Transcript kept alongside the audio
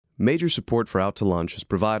Major support for Out to Lunch is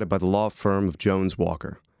provided by the law firm of Jones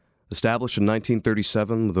Walker. Established in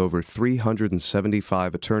 1937 with over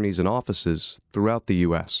 375 attorneys and offices throughout the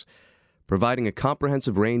U.S., providing a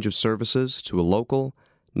comprehensive range of services to a local,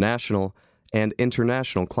 national, and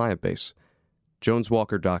international client base.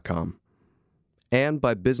 JonesWalker.com. And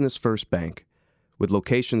by Business First Bank, with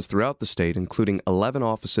locations throughout the state, including 11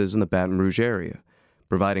 offices in the Baton Rouge area,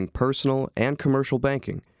 providing personal and commercial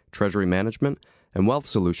banking, treasury management, and wealth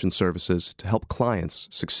solution services to help clients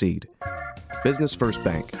succeed. Business First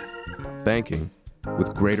Bank. Banking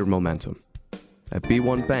with greater momentum. At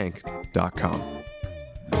b1bank.com.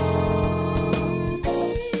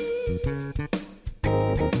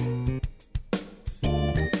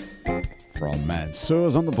 From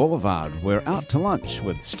Mansour's on the Boulevard, we're out to lunch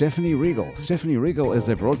with Stephanie Regal. Stephanie Regal is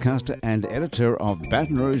a broadcaster and editor of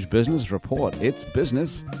Baton Rouge Business Report. It's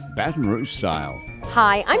business Baton Rouge style.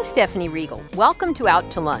 Hi, I'm Stephanie Regal. Welcome to Out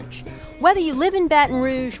to Lunch. Whether you live in Baton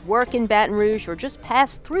Rouge, work in Baton Rouge, or just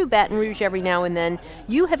pass through Baton Rouge every now and then,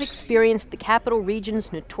 you have experienced the Capital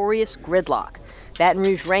Region's notorious gridlock. Baton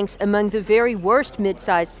Rouge ranks among the very worst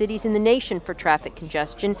mid-sized cities in the nation for traffic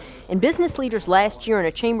congestion, and business leaders last year in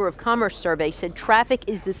a Chamber of Commerce survey said traffic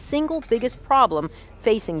is the single biggest problem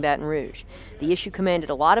facing Baton Rouge. The issue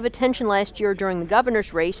commanded a lot of attention last year during the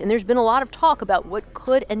governor's race, and there's been a lot of talk about what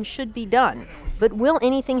could and should be done. But will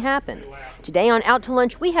anything happen? Today on Out to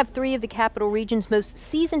Lunch, we have three of the Capital Region's most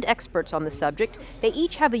seasoned experts on the subject. They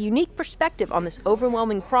each have a unique perspective on this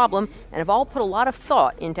overwhelming problem and have all put a lot of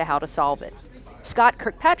thought into how to solve it. Scott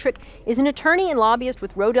Kirkpatrick is an attorney and lobbyist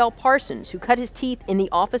with Rodell Parsons, who cut his teeth in the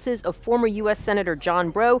offices of former U.S. Senator John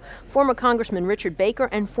Breaux, former Congressman Richard Baker,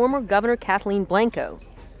 and former Governor Kathleen Blanco.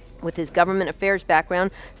 With his government affairs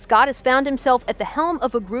background, Scott has found himself at the helm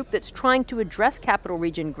of a group that's trying to address Capital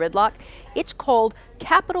Region gridlock. It's called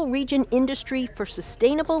Capital Region Industry for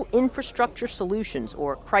Sustainable Infrastructure Solutions,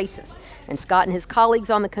 or CRISIS. And Scott and his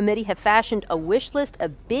colleagues on the committee have fashioned a wish list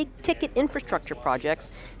of big-ticket infrastructure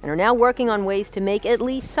projects and are now working on ways to make at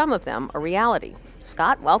least some of them a reality.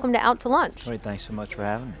 Scott, welcome to Out to Lunch. Great, thanks so much for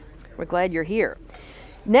having me. We're glad you're here.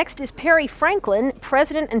 Next is Perry Franklin,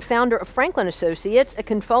 president and founder of Franklin Associates, a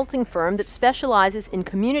consulting firm that specializes in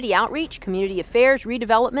community outreach, community affairs,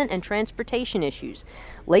 redevelopment, and transportation issues.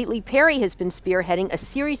 Lately, Perry has been spearheading a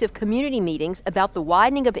series of community meetings about the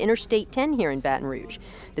widening of Interstate 10 here in Baton Rouge.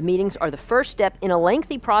 The meetings are the first step in a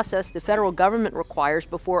lengthy process the federal government requires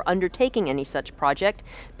before undertaking any such project.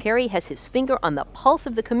 Perry has his finger on the pulse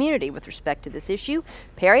of the community with respect to this issue.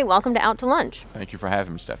 Perry, welcome to Out to Lunch. Thank you for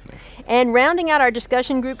having me, Stephanie. And rounding out our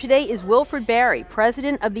discussion group today is Wilfred Barry,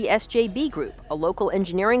 president of the SJB Group, a local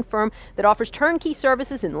engineering firm that offers turnkey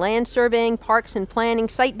services in land surveying, parks and planning,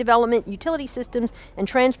 site development, utility systems, and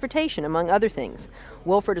transportation, among other things.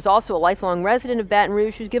 Wilfred is also a lifelong resident of Baton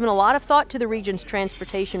Rouge who's given a lot of thought to the region's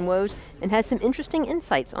transportation woes and has some interesting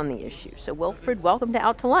insights on the issue. So Wilfred, welcome to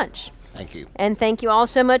Out to Lunch. Thank you. And thank you all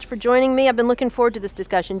so much for joining me. I've been looking forward to this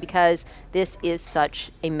discussion because this is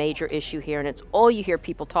such a major issue here, and it's all you hear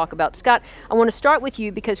people talk about. Scott, I want to start with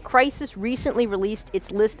you because CRISIS recently released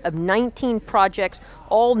its list of 19 projects,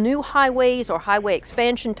 all new highways or highway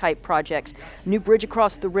expansion type projects, new bridge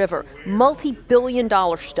across the river,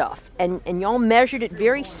 multi-billion-dollar stuff. And y'all measured it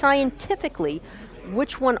very scientifically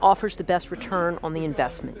which one offers the best return on the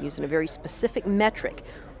investment using a very specific metric.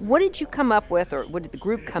 What did you come up with, or what did the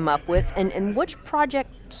group come up with, and which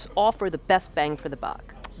projects offer the best bang for the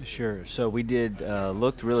buck? Sure. So we did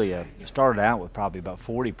started out with probably about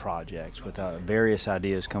 40 projects with various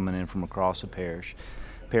ideas coming in from across the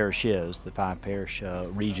parishes, the 5-parish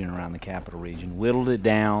region around the Capital Region, whittled it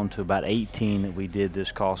down to about 18 that we did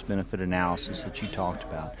this cost-benefit analysis that you talked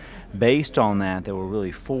about. Based on that, there were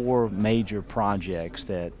really 4 major projects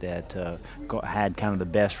that had kind of the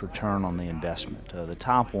best return on the investment. The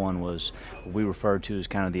top one was what we referred to as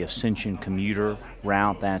kind of the Ascension commuter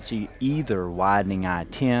route. That's either widening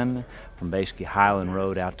I-10 from basically Highland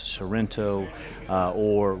Road out to Sorrento,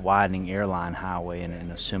 or widening Airline Highway in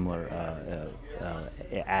a similar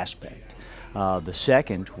aspect. The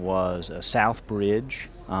second was a South Bridge,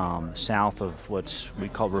 south of what's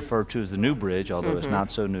referred to as the New Bridge, although it's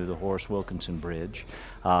not so new, the Horace Wilkinson Bridge.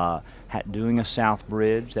 Doing a South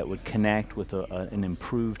Bridge that would connect with an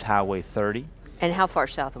improved Highway 30. And how far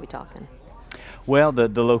south are we talking? Well,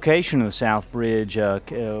 the location of the South Bridge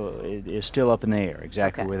is still up in the air,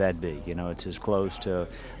 exactly where that'd be. You know, it's as close to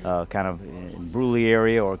kind of in Bruley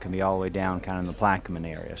area, or it can be all the way down kind of in the Plaquemine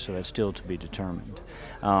area, so that's still to be determined.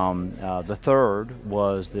 The third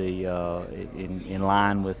was in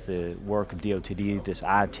line with the work of DOTD, this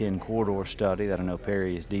I-10 corridor study that I know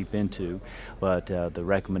Perry is deep into, but the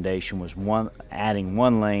recommendation was adding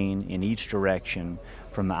one lane in each direction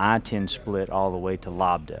from the I-10 split all the way to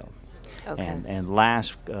Lobdell. Okay. And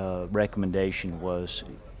last recommendation was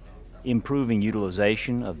improving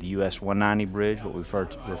utilization of the US 190 bridge, what we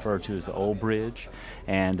refer to as the old bridge.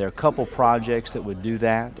 And there are a couple projects that would do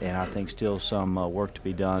that, and I think still some work to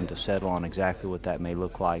be done to settle on exactly what that may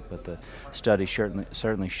look like. But the study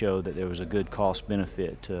certainly showed that there was a good cost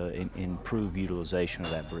benefit to improve utilization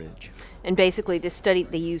of that bridge. And basically this study,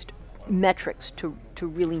 they used metrics to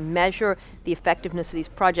really measure the effectiveness of these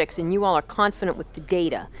projects, and you all are confident with the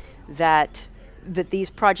data that these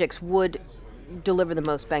projects would deliver the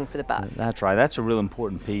most bang for the buck. That's right. That's a real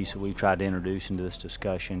important piece that we tried to introduce into this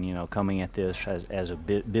discussion. You know, coming at this as a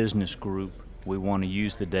business group, we want to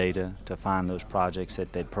use the data to find those projects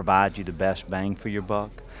that provide you the best bang for your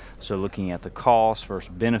buck. So looking at the cost versus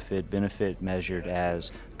benefit measured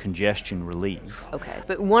as congestion relief. Okay,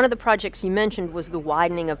 but one of the projects you mentioned was the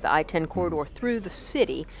widening of the I-10 corridor through the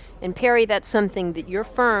city. And Perry, that's something that your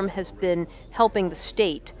firm has been helping the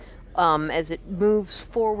state as it moves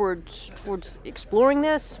forward towards exploring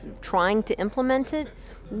this, trying to implement it.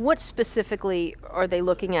 What specifically are they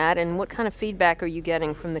looking at, and what kind of feedback are you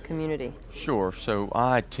getting from the community? Sure. So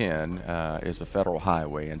I-10 is a federal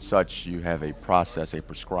highway, and such you have a process, a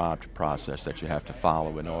prescribed process that you have to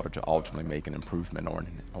follow in order to ultimately make an improvement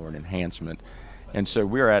or an enhancement. And so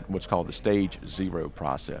we're at what's called the Stage 0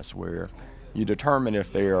 process, where you determine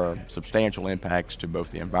if there are substantial impacts to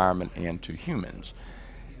both the environment and to humans.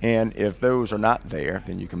 And if those are not there,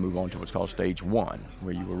 then you can move on to what's called Stage 1,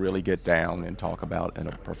 where you will really get down and talk about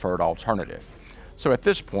a preferred alternative. So at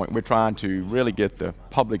this point, we're trying to really get the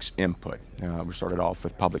public's input. We started off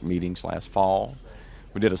with public meetings last fall.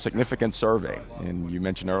 We did a significant survey, and you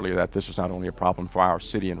mentioned earlier that this is not only a problem for our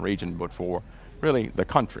city and region, but for really the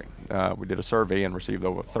country. We did a survey and received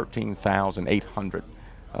over 13,800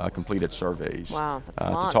 completed surveys. Wow, that's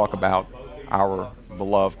a lot. To talk about our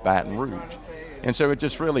beloved Baton Rouge. And so it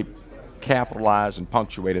just really capitalized and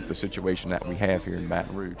punctuated the situation that we have here in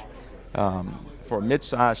Baton Rouge. For a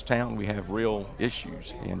mid-sized town, we have real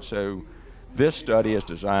issues. And so this study is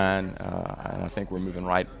designed, and I think we're moving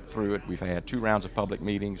right through it. We've had 2 rounds of public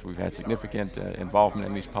meetings. We've had significant involvement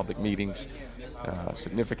in these public meetings,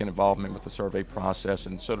 significant involvement with the survey process,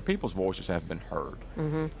 and so the people's voices have been heard.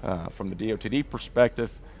 From the DOTD perspective,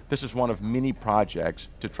 this is one of many projects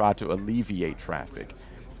to try to alleviate traffic.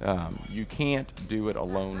 You can't do it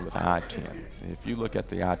alone with I-10. If you look at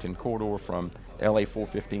the I-10 corridor from LA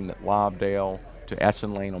 415 at Lobdell to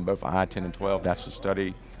Essen Lane on both I-10 and 12, that's the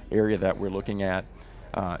study area that we're looking at.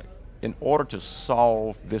 In order to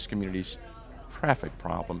solve this community's traffic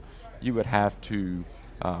problem, you would have to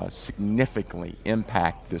significantly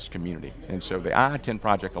impact this community. And so the I-10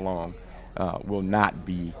 project alone will not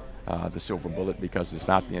be the silver bullet, because it's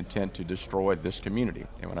not the intent to destroy this community.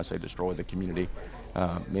 And when I say destroy the community,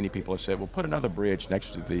 many people have said, well, put another bridge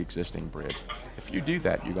next to the existing bridge. If you do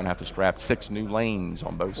that, you're going to have to strap 6 new lanes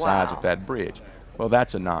on both sides of that bridge. Well,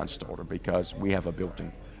 that's a non-starter, because we have a built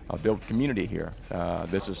community here.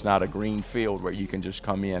 This is not a green field where you can just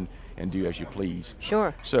come in and do as you please.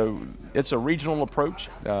 Sure. So it's a regional approach.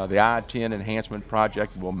 The I-10 enhancement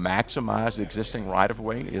project will maximize the existing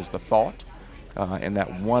right-of-way is the thought. And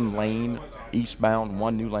that 1 lane eastbound,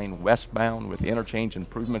 1 new lane westbound with interchange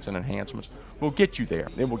improvements and enhancements will get you there.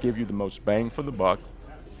 It will give you the most bang for the buck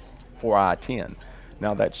for I-10.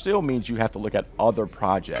 Now that still means you have to look at other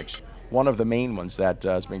projects. One of the main ones that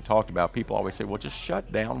is being talked about, people always say, well, just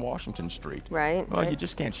shut down Washington Street. Right. Well, you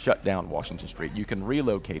just can't shut down Washington Street. You can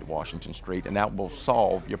relocate Washington Street, and that will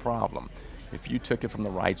solve your problem. If you took it from the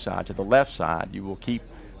right side to the left side, you will keep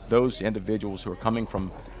those individuals who are coming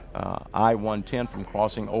from I-110 from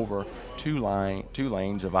crossing over 2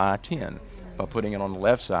 lanes of I-10. By putting it on the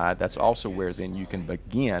left side, that's also where then you can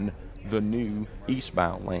begin the new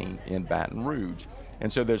eastbound lane in Baton Rouge.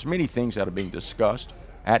 And so there's many things that are being discussed.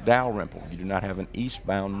 At Dalrymple, you do not have an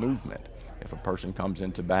eastbound movement. If a person comes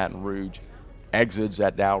into Baton Rouge, exits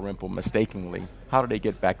at Dalrymple mistakenly, how do they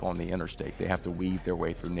get back on the interstate? They have to weave their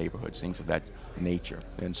way through neighborhoods, things of that nature.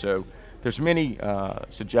 And so there's many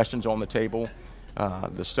suggestions on the table.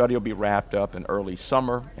 The study will be wrapped up in early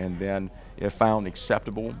summer, and then if found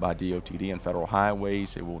acceptable by DOTD and federal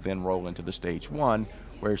highways, it will then roll into the Stage 1,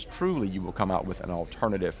 whereas truly you will come out with an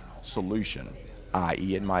alternative solution,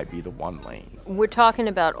 i.e. it might be the one lane. We're talking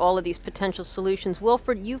about all of these potential solutions.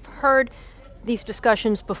 Wilfred, you've heard these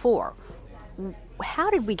discussions before. How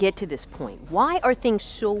did we get to this point? Why are things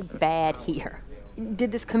so bad here?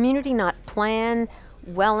 Did this community not plan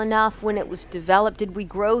well enough when it was developed? Did we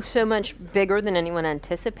grow so much bigger than anyone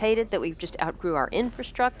anticipated that we just outgrew our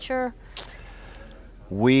infrastructure?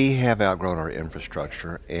 We have outgrown our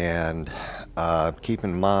infrastructure, and keep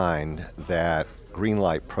in mind that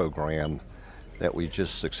Greenlight program that we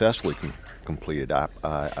just successfully completed.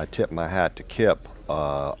 I tip my hat to Kip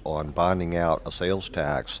on bonding out a sales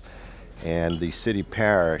tax, and the city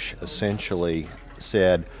parish essentially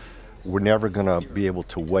said, we're never going to be able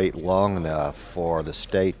to wait long enough for the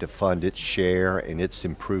state to fund its share and its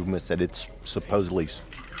improvements that it's supposedly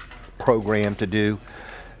programmed to do.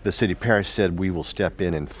 The city parish said we will step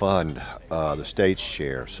in and fund the state's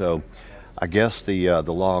share. So I guess the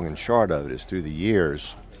long and short of it is through the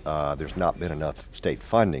years, there's not been enough state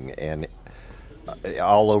funding and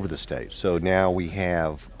all over the state. So now we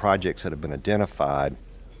have projects that have been identified,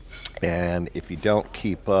 and if you don't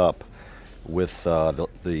keep up with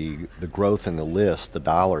the growth in the list, the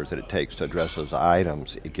dollars that it takes to address those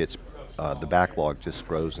items, it gets the backlog just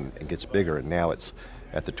grows and gets bigger, and now it's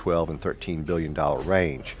at the $12 and $13 billion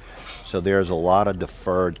range. So there's a lot of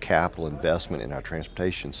deferred capital investment in our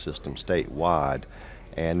transportation system statewide,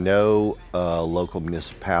 and no local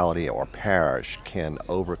municipality or parish can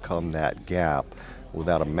overcome that gap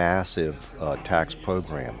without a massive tax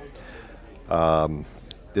program.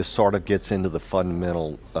 This sort of gets into the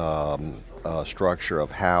fundamental structure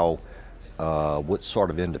of how what sort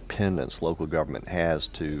of independence local government has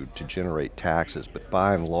to generate taxes, but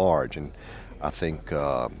by and large, and I think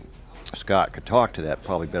Scott could talk to that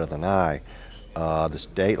probably better than I, the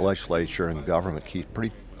state legislature and government keep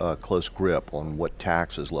pretty close grip on what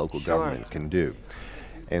taxes local government can do.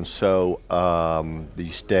 And so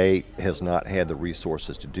the state has not had the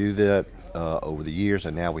resources to do that over the years,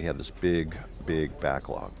 and now we have this big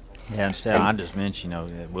backlog. Yeah, instead, I just mentioned,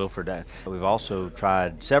 Wilfred, we've also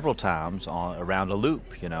tried several times around a loop.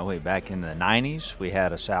 Back in the 90s, we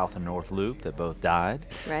had a south and north loop that both died.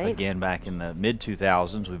 Right. Again, back in the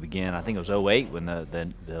mid-2000s, we began, I think it was 2008 when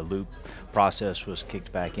the loop process was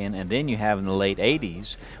kicked back in. And then you have in the late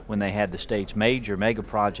 80s when they had the state's major mega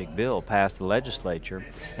project bill passed the legislature,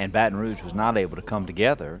 and Baton Rouge was not able to come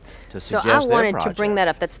together to suggest their project. So I wanted to bring that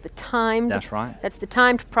up. That's the timed. That's right. That's the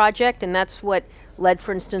timed project, and that's what led,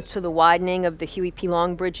 for instance, to the widening of the Huey P.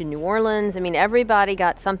 Long Bridge in New Orleans. I mean, everybody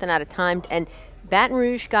got something out of timed, and Baton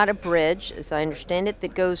Rouge got a bridge, as I understand it,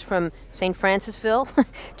 that goes from St. Francisville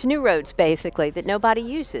to New Roads, basically, that nobody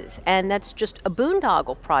uses. And that's just a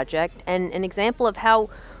boondoggle project and an example of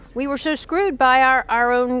how we were so screwed by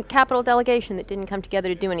our own capital delegation that didn't come together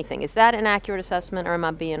to do anything. Is that an accurate assessment, or am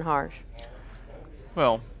I being harsh?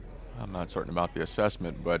 Well, I'm not certain about the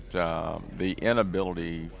assessment, but the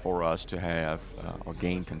inability for us to have or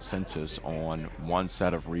gain consensus on one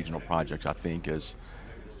set of regional projects, I think, is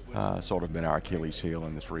sort of been our Achilles heel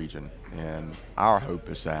in this region. And our hope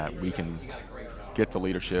is that we can get the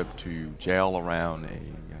leadership to gel around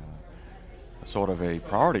a sort of a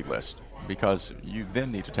priority list, because you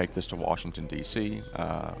then need to take this to Washington, D.C.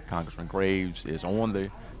 Congressman Graves is on the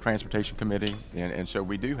Transportation Committee, and so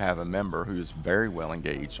we do have a member who is very well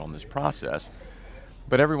engaged on this process.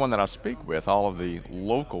 But everyone that I speak with, all of the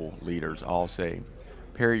local leaders, all say,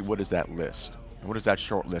 Perry, what is that list? What does that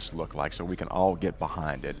short list look like so we can all get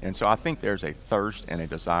behind it? And so I think there's a thirst and a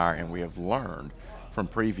desire, and we have learned from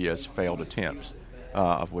previous failed attempts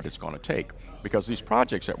of what it's going to take. Because these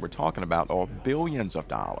projects that we're talking about are billions of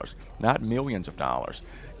dollars, not millions of dollars.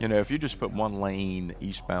 If you just put one lane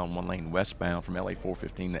eastbound, one lane westbound from LA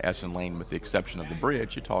 415 to Essen Lane, with the exception of the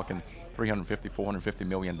bridge, you're talking $450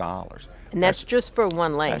 million. And that's just for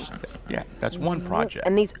one lane. That's one project.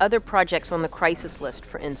 And these other projects on the crisis list,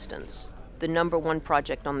 for instance, the number one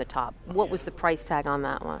project on the top, what was the price tag on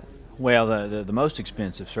that one? Well, the most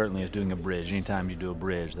expensive certainly is doing a bridge. Anytime you do a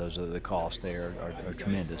bridge, those are the costs there are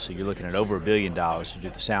tremendous. So you're looking at over $1 billion to do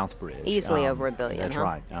the South Bridge. Easily over $1 billion. That's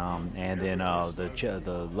right. And then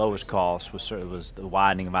the lowest cost was the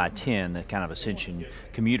widening of I-10, the kind of Ascension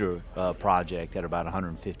commuter project at about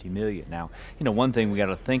 $150 million. Now, one thing we got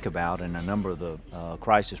to think about, and a number of the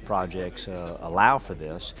crisis projects allow for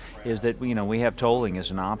this, is that we have tolling as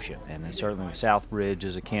an option, and certainly the South Bridge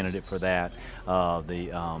is a candidate for that.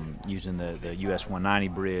 using the US 190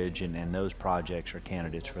 bridge, and those projects are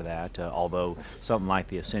candidates for that. Although something like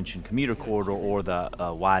the Ascension Commuter Corridor or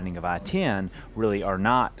the widening of I-10 really are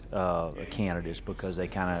not candidates, because they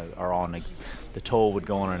kind of are on the toll would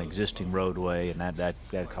go on an existing roadway, and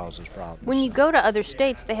that causes problems. When you go to other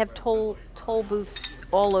states, they have toll booths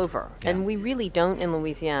all over, and we really don't in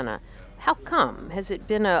Louisiana. How come? Has it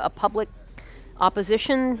been a public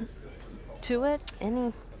opposition to it?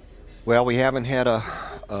 Any? Well, we haven't had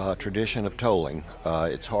a tradition of tolling.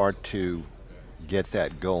 It's hard to get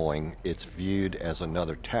that going. It's viewed as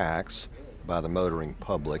another tax by the motoring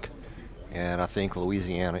public, and I think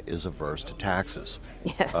Louisiana is averse to taxes.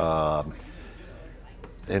 Yes.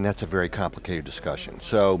 And that's a very complicated discussion.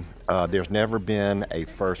 So there's never been a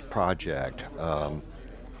first project,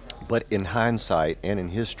 but in hindsight and in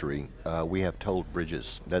history, we have tolled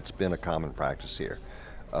bridges. That's been a common practice here.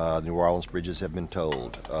 New Orleans bridges have been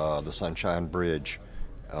tolled. The Sunshine Bridge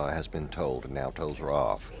has been tolled, and now tolls are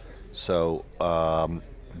off. So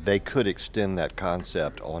they could extend that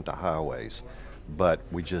concept onto highways, but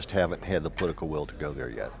we just haven't had the political will to go there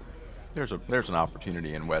yet. There's an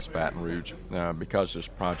opportunity in West Baton Rouge because this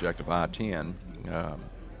project of I-10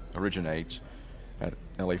 originates at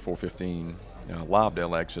LA 415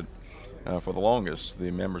 Lobdell exit. For the longest,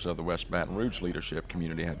 the members of the West Baton Rouge leadership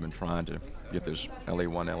community have been trying to get this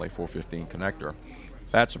LA1, LA 415 connector.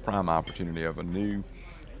 That's a prime opportunity of a new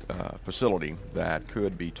facility that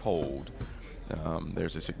could be tolled.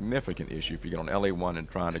 There's a significant issue if you get on LA1 and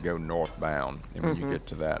trying to go northbound, and when you get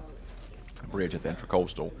to that bridge at the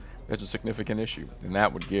Intracoastal, there's a significant issue, and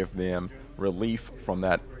that would give them relief from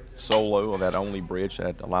that solo or that only bridge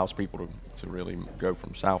that allows people to really go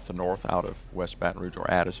from south to north out of West Baton Rouge or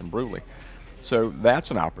Addison Bruley. So that's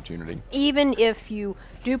an opportunity. Even if you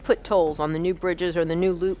do put tolls on the new bridges or the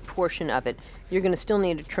new loop portion of it, you're going to still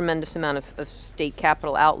need a tremendous amount of state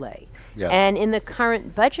capital outlay. Yeah. And in the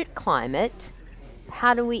current budget climate,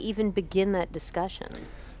 how do we even begin that discussion?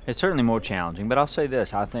 It's certainly more challenging, but I'll say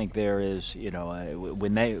this: I think there is,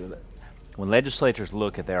 when legislators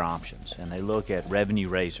look at their options and they look at revenue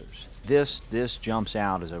raisers, this jumps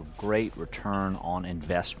out as a great return on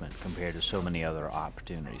investment compared to so many other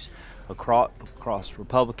opportunities. Across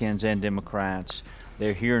Republicans and Democrats,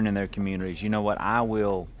 they're hearing in their communities, you know what, I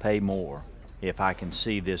will pay more if I can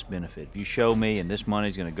see this benefit. If you show me and this money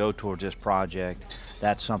is going to go towards this project,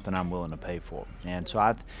 that's something I'm willing to pay for. And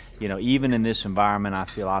so even in this environment, I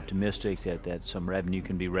feel optimistic that some revenue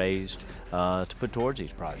can be raised to put towards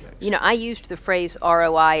these projects. I used the phrase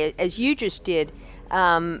ROI as you just did,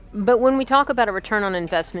 but when we talk about a return on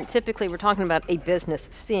investment, typically we're talking about a business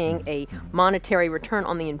seeing a monetary return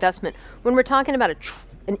on the investment. When we're talking about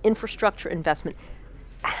an infrastructure investment,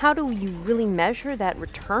 how do you really measure that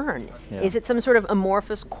return? Yeah. Is it some sort of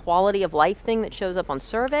amorphous quality of life thing that shows up on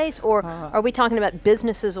surveys, or are we talking about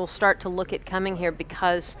businesses will start to look at coming here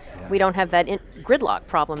because we don't have that gridlock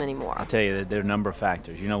problem anymore? I'll tell you that there are a number of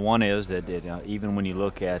factors. One is that even when you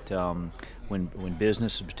look at when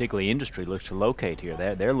business, particularly industry, looks to locate here,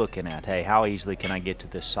 they're looking at, hey, how easily can I get to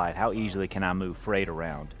this site? How easily can I move freight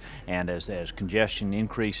around? And as congestion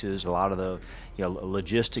increases, a lot of the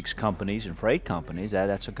logistics companies and freight companies,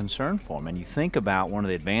 that's a concern for them. And you think about one of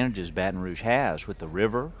the advantages Baton Rouge has with the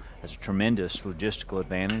river, as a tremendous logistical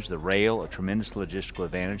advantage, the rail, a tremendous logistical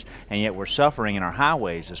advantage, and yet we're suffering in our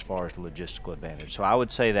highways as far as the logistical advantage. So I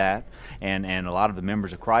would say that, and a lot of the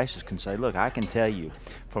members of Crisis can say, look, I can tell you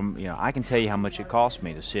how much it costs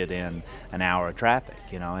me to sit in an hour of traffic,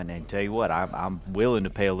 and tell you what, I'm willing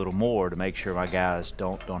to pay a little more to make sure my guys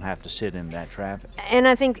don't have to sit in that traffic. And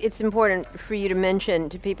I think it's important for you to mention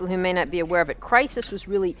to people who may not be aware of it, Crisis was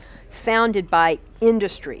really founded by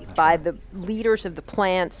industry, by the leaders of the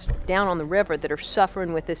plants down on the river that are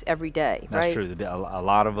suffering with this every day. That's true. A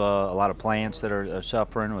lot of plants that are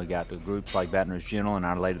suffering. We got the groups like Baton Rouge General and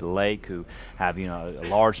Our Lady of the Lake who have a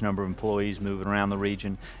large number of employees moving around the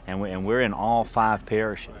region, and we're in all 5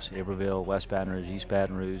 parishes: Iberville, West Baton Rouge, East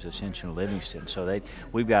Baton Rouge, Ascension, Livingston. So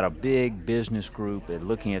we've got a big business group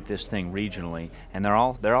looking at this thing regionally, and they're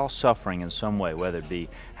all suffering in some way, whether it be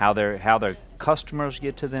how their customers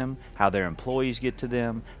get to them, how their employees get to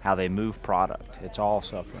them, how they move product. It's all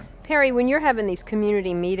suffering. Perry, when you're having these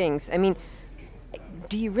community meetings,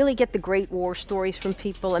 do you really get the great war stories from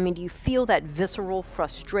people? Do you feel that visceral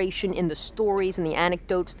frustration in the stories and the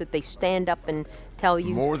anecdotes that they stand up and tell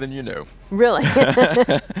you? More than you know. Really?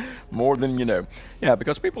 More than you know. Yeah,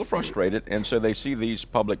 because people are frustrated, and so they see these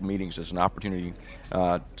public meetings as an opportunity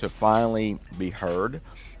to finally be heard.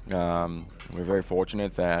 We're very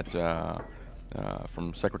fortunate that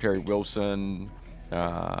from Secretary Wilson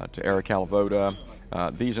to Eric Calavoda,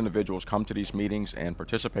 these individuals come to these meetings and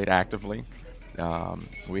participate actively.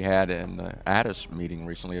 We had in the Addis meeting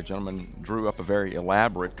recently, a gentleman drew up a very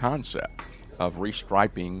elaborate concept of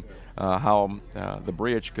restriping how the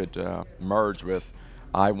bridge could merge with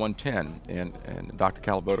I-110, and Dr.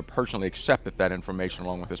 Calavoda personally accepted that information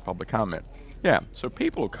along with his public comment. Yeah, so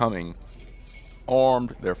people are coming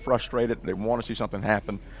armed, they're frustrated, they want to see something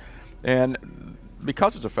happen, and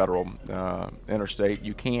because it's a federal interstate,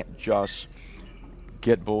 you can't just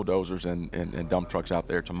get bulldozers and dump trucks out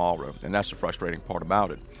there tomorrow, and that's the frustrating part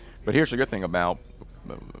about it. But here's the good thing about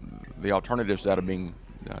the alternatives that are being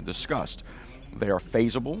discussed. They are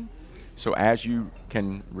phasable, so as you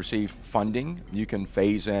can receive funding, you can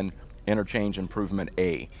phase in interchange improvement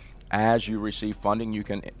A. As you receive funding, you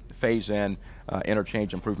can phase in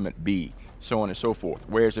interchange improvement B, so on and so forth.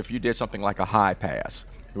 Whereas if you did something like a high pass,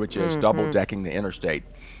 which is double-decking the interstate,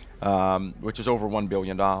 which is over $1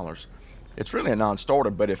 billion, it's really a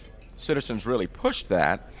non-starter, but if citizens really pushed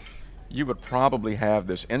that, you would probably have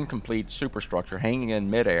this incomplete superstructure hanging in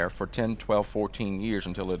midair for 10, 12, 14 years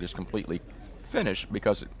until it is completely finished,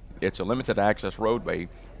 because it's a limited access roadway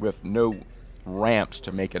with no ramps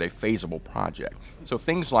to make it a feasible project. So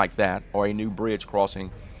things like that, or a new bridge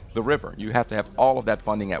crossing the river, you have to have all of that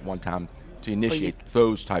funding at one time to initiate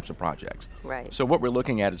those types of projects. Right. So what we're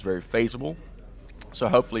looking at is very feasible. So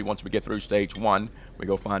hopefully once we get through stage 1, we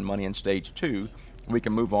go find money in stage 2, we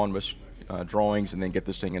can move on with drawings and then get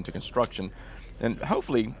this thing into construction. And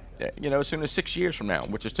hopefully, as soon as 6 years from now,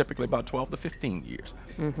 which is typically about 12 to 15 years.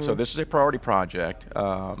 So this is a priority project.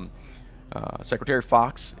 Secretary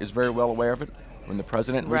Fox is very well aware of it. When the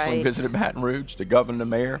president recently visited Baton Rouge, the governor and the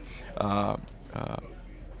mayor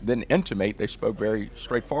didn't intimate, they spoke very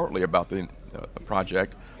straightforwardly about the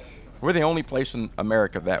project. We're the only place in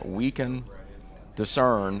America that we can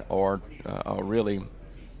discern or really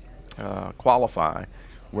qualify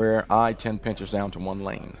where I-10 pinches down to one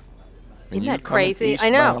lane. Isn't that crazy? I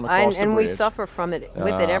know, and we suffer from it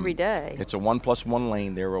with it every day. It's a 1+1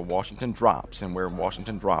 lane there where Washington drops, and where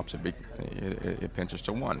Washington drops, it pinches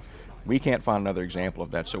to 1. We can't find another example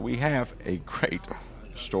of that. So we have a great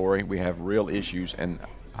story. We have real issues, and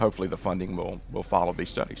hopefully the funding will follow these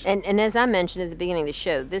studies. And as I mentioned at the beginning of the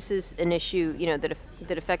show, this is an issue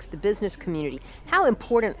that affects the business community. How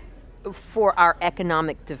important for our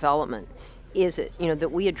economic development is it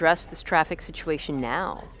that we address this traffic situation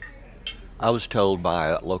now? I was told by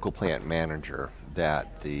a local plant manager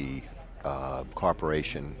that the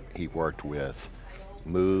corporation he worked with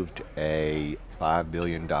moved a $5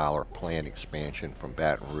 billion plant expansion from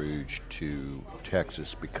Baton Rouge to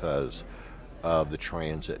Texas because of the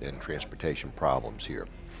transit and transportation problems here.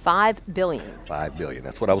 $5 billion? $5 billion.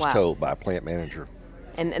 That's what I was told by a plant manager.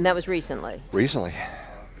 And that was recently? Recently.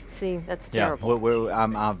 See, that's terrible.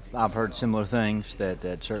 Yeah, I've heard similar things,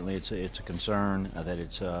 that certainly it's a concern, that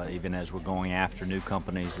it's even as we're going after new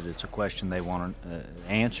companies, that it's a question they want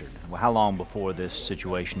answered. Well, how long before this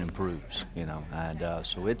situation improves, and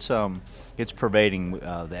so it's pervading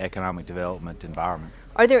the economic development environment.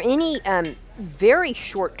 Are there any very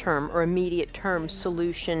short-term or immediate-term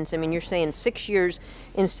solutions? I mean, you're saying 6 years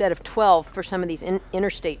instead of 12 for some of these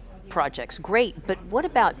interstate projects. Great, but what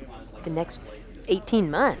about the next 18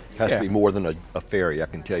 months? Has to be more than a ferry, I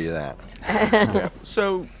can tell you that. Yeah.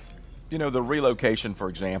 So, the relocation, for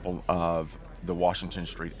example, of the Washington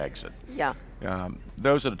Street exit. Yeah.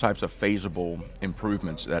 Those are the types of feasible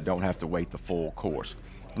improvements that don't have to wait the full course.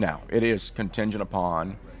 Now, it is contingent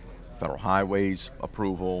upon federal highways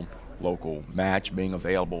approval, local match being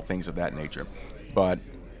available, things of that nature. But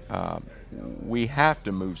we have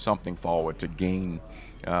to move something forward to gain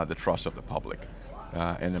the trust of the public.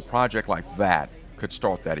 And a project like that could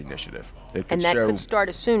start that initiative. And that could start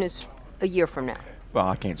as soon as a year from now. Well,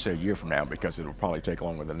 I can't say a year from now because it will probably take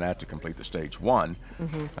longer than that to complete the stage 1.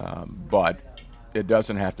 But it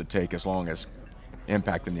doesn't have to take as long as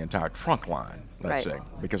impacting the entire trunk line, let's say,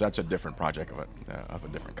 because that's a different project of a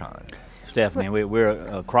different kind. Stephanie,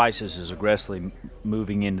 we're crisis is aggressively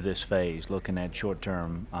moving into this phase, looking at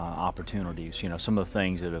short-term opportunities. Some of the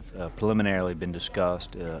things that have preliminarily been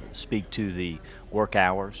discussed speak to the work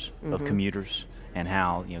hours of commuters and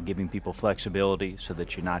how giving people flexibility so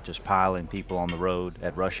that you're not just piling people on the road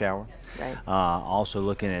at rush hour. Right. Also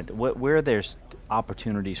looking at where there's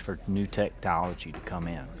opportunities for new technology to come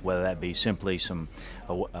in, whether that be simply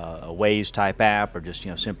a Waze type app or just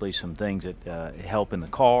simply some things that help in the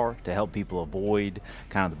car to help people avoid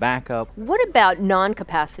kind of the backup. What about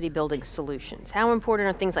non-capacity building solutions? How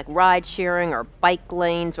important are things like ride sharing or bike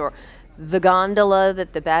lanes or the gondola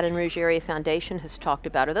that the Baton Rouge Area Foundation has talked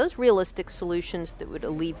about? Are those realistic solutions that would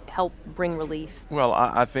help bring relief? Well,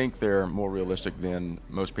 I think they're more realistic than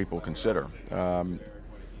most people consider. Baton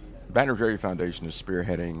Rouge Area Foundation is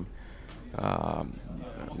spearheading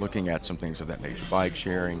looking at some things of that nature: bike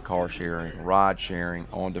sharing, car sharing, ride sharing,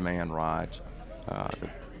 on-demand rides, the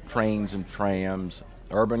trains and trams,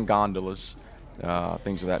 urban gondolas,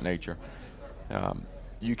 things of that nature.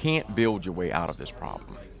 You can't build your way out of this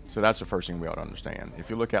problem. So that's the first thing we ought to understand. If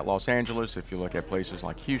you look at Los Angeles, if you look at places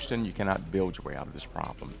like Houston, you cannot build your way out of this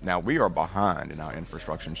problem. Now, we are behind in our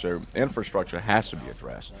infrastructure, so infrastructure has to be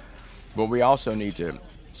addressed. But we also need to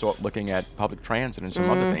start looking at public transit and some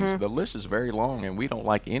other things. The list is very long, and we don't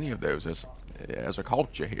like any of those as a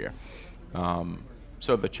culture here.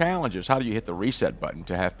 So the challenge is, how do you hit the reset button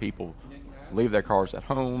to have people leave their cars at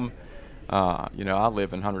home? I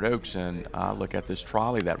live in Hundred Oaks, and I look at this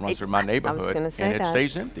trolley that runs through my neighborhood, and it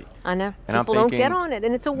stays empty. I know. And People don't get on it,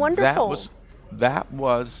 and it's a wonderful. That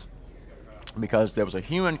was because there was a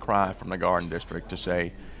hue and cry from the Garden District to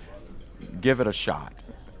say, give it a shot,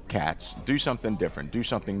 cats. Do something different. Do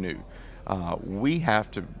something new. We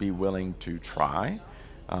have to be willing to try.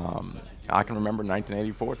 I can remember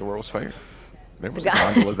 1984 at the World's Fair. There was a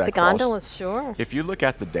gondola that the gondolas, sure. If you look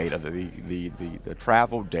at the data, the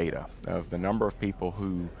travel data of the number of people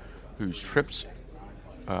whose trips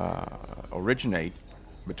originate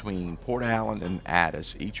between Port Allen and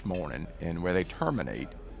Addis each morning, and where they terminate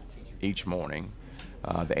each morning,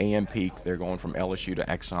 the AM peak, they're going from LSU to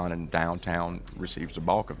Exxon, and downtown receives the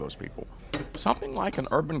bulk of those people. Something like an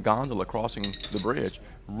urban gondola crossing the bridge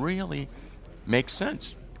really makes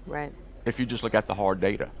sense. Right. If you just look at the hard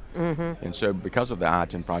data. And so because of the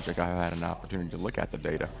I-10 project, I had an opportunity to look at the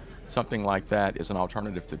data. Something like that is an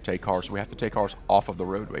alternative to take cars. So we have to take cars off of the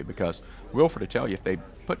roadway, because Wilford will tell you, if they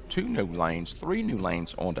put 2 new lanes, 3 new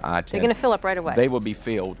lanes onto I-10, they're going to fill up right away. They will be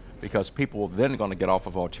filled, because people are then going to get off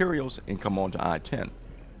of arterials and come onto I-10.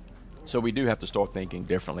 So we do have to start thinking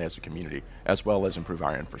differently as a community, as well as improve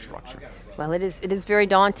our infrastructure. Well, it is very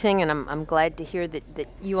daunting, and I'm glad to hear that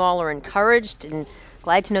you all are encouraged, and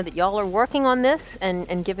glad to know that y'all are working on this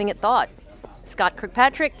and giving it thought. Scott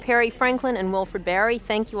Kirkpatrick, Perry Franklin, and Wilford Barry,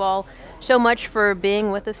 thank you all so much for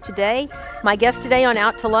being with us today. My guests today on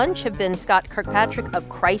Out to Lunch have been Scott Kirkpatrick of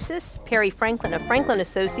Crisis, Perry Franklin of Franklin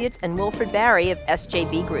Associates, and Wilford Barry of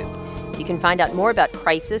SJB Group. You can find out more about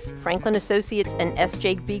Crisis, Franklin Associates, and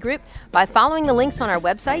SJB Group by following the links on our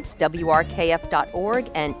websites,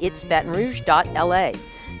 wrkf.org and itsbatonrouge.la.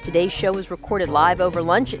 Today's show was recorded live over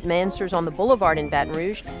lunch at Mansur's on the Boulevard in Baton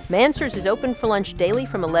Rouge. Mansur's is open for lunch daily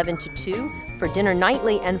from 11 to 2, for dinner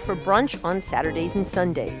nightly, and for brunch on Saturdays and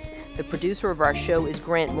Sundays. The producer of our show is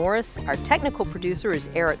Grant Morris. Our technical producer is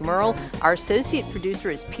Eric Merle. Our associate producer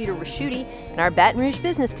is Peter Raschuti. And our Baton Rouge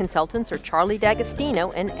business consultants are Charlie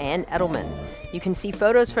D'Agostino and Ann Edelman. You can see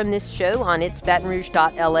photos from this show on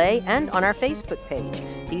itsbatonrouge.la and on our Facebook page.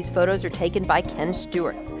 These photos are taken by Ken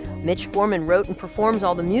Stewart. Mitch Foreman wrote and performs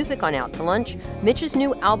all the music on Out to Lunch. Mitch's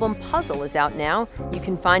new album, Puzzle, is out now. You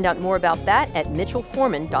can find out more about that at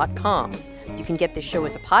mitchellforeman.com. You can get this show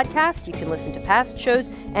as a podcast, you can listen to past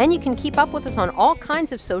shows, and you can keep up with us on all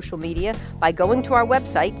kinds of social media by going to our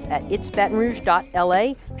websites at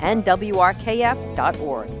itsbatonrouge.la and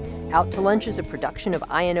wrkf.org. Out to Lunch is a production of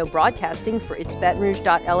INO Broadcasting for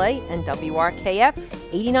itsbatonrouge.la and WRKF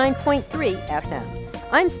 89.3 FM.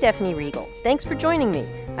 I'm Stephanie Riegel. Thanks for joining me.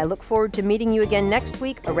 I look forward to meeting you again next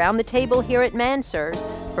week around the table here at Mansur's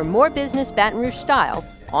for more business Baton Rouge style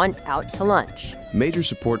on Out to Lunch. Major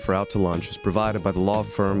support for Out to Lunch is provided by the law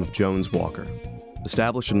firm of Jones Walker.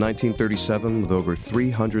 Established in 1937 with over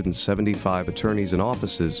 375 attorneys and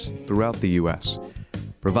offices throughout the U.S.,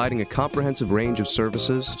 providing a comprehensive range of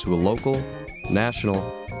services to a local, national,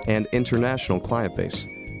 and international client base.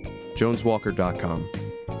 JonesWalker.com.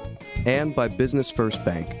 And by Business First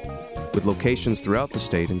Bank, with locations throughout the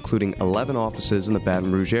state, including 11 offices in the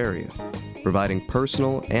Baton Rouge area, providing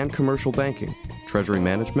personal and commercial banking, treasury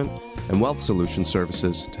management, and wealth solution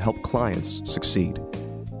services to help clients succeed.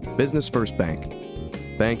 Business First Bank,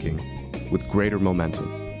 banking with greater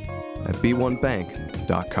momentum at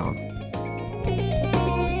b1bank.com.